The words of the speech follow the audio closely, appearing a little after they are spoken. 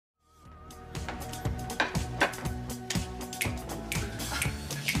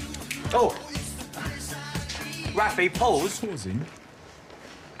Oh! Rafi, pause. Pausing.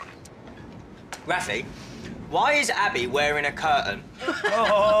 Rafi, why is Abi wearing a curtain? Why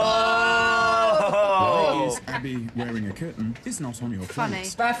is Abi wearing a curtain is not on your Funny.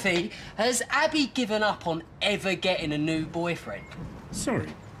 face. Rafi, has Abi given up on ever getting a new boyfriend? Sorry,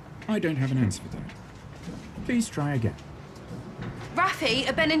 I don't have an answer for that. Please try again. Rafi,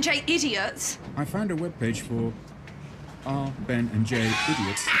 are Ben and Jay idiots? I found a webpage for Are Ben and Jay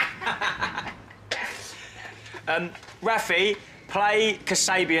idiots? Rafi, play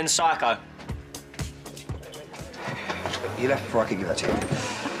Kasabian Psycho. You left before I could give that to you.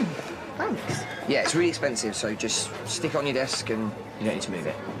 Thanks. Yeah, it's really expensive, so just stick it on your desk and you don't need to move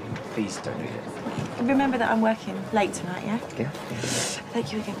it. Please don't move it. Remember that I'm working late tonight, yeah? Yeah?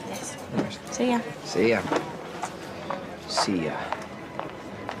 Thank you again for this. No worries. See ya. See ya. See ya.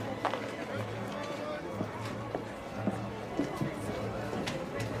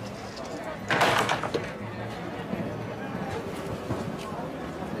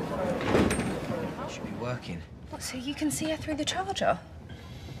 Should be working. What, so you can see her through the charger?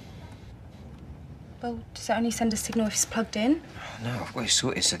 Well, does it only send a signal if it's plugged in? No, I've got it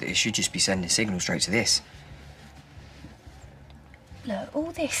sorted so that it should just be sending a signal straight to this. Look,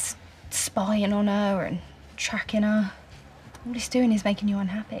 all this spying on her and tracking her, all it's doing is making you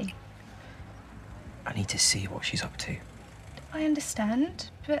unhappy. I need to see what she's up to. I understand,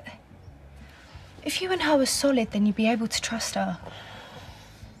 but if you and her were solid, then you'd be able to trust her.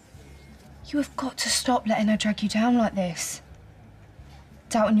 You have got to stop letting her drag you down like this.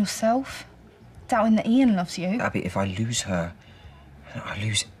 Doubting yourself, doubting that Ian loves you. Abby, if I lose her, I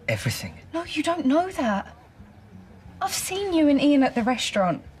lose everything. No, you don't know that. I've seen you and Ian at the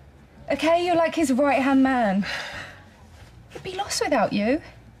restaurant. Okay, you're like his right-hand man. He'd be lost without you.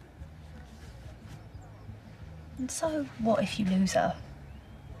 And so, what if you lose her?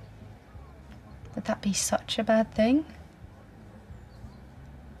 Would that be such a bad thing?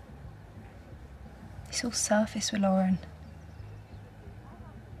 It's all surface with Lauren.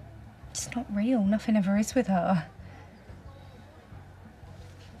 It's not real. Nothing ever is with her.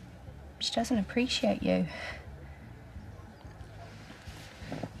 She doesn't appreciate you.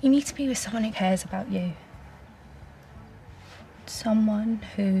 You need to be with someone who cares about you. Someone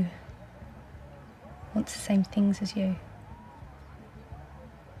who wants the same things as you.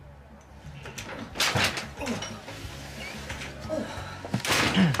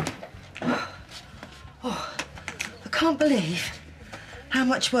 I can't believe how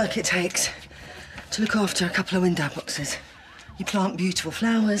much work it takes to look after a couple of window boxes. You plant beautiful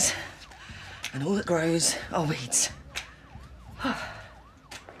flowers, and all that grows are weeds.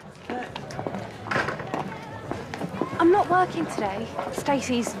 I'm not working today.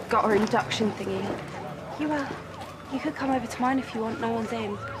 Stacey's got her induction thingy. You could come over to mine if you want. No one's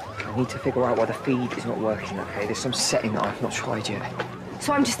in. I need to figure out why the feed is not working, OK? There's some setting that I've not tried yet.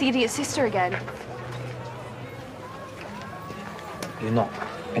 So I'm just the idiot sister again. You're not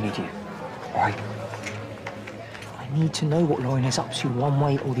an idiot, all right? I need to know what Lauren is up to one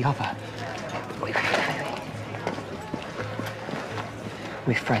way or the other. Wait.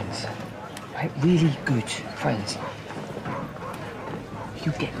 We're friends, right? Really good friends.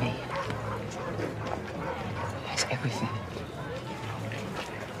 You get me. It's everything.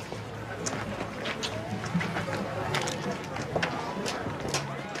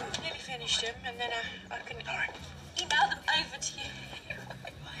 Nearly finished them, and then I can email them over to you.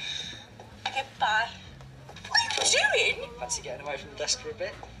 Okay, bye. What are you doing? Fancy getting away from the desk for a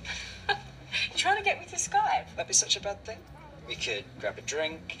bit? You trying to get me to Skype? That'd be such a bad thing. We could grab a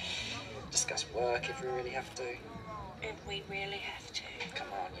drink, discuss work if we really have to. If we really have to. Come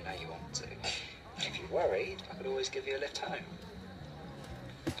on, you know you want to. If you're worried, I could always give you a lift home.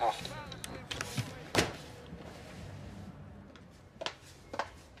 After.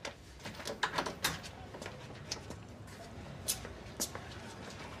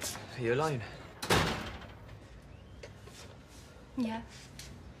 Are you alone? Yeah.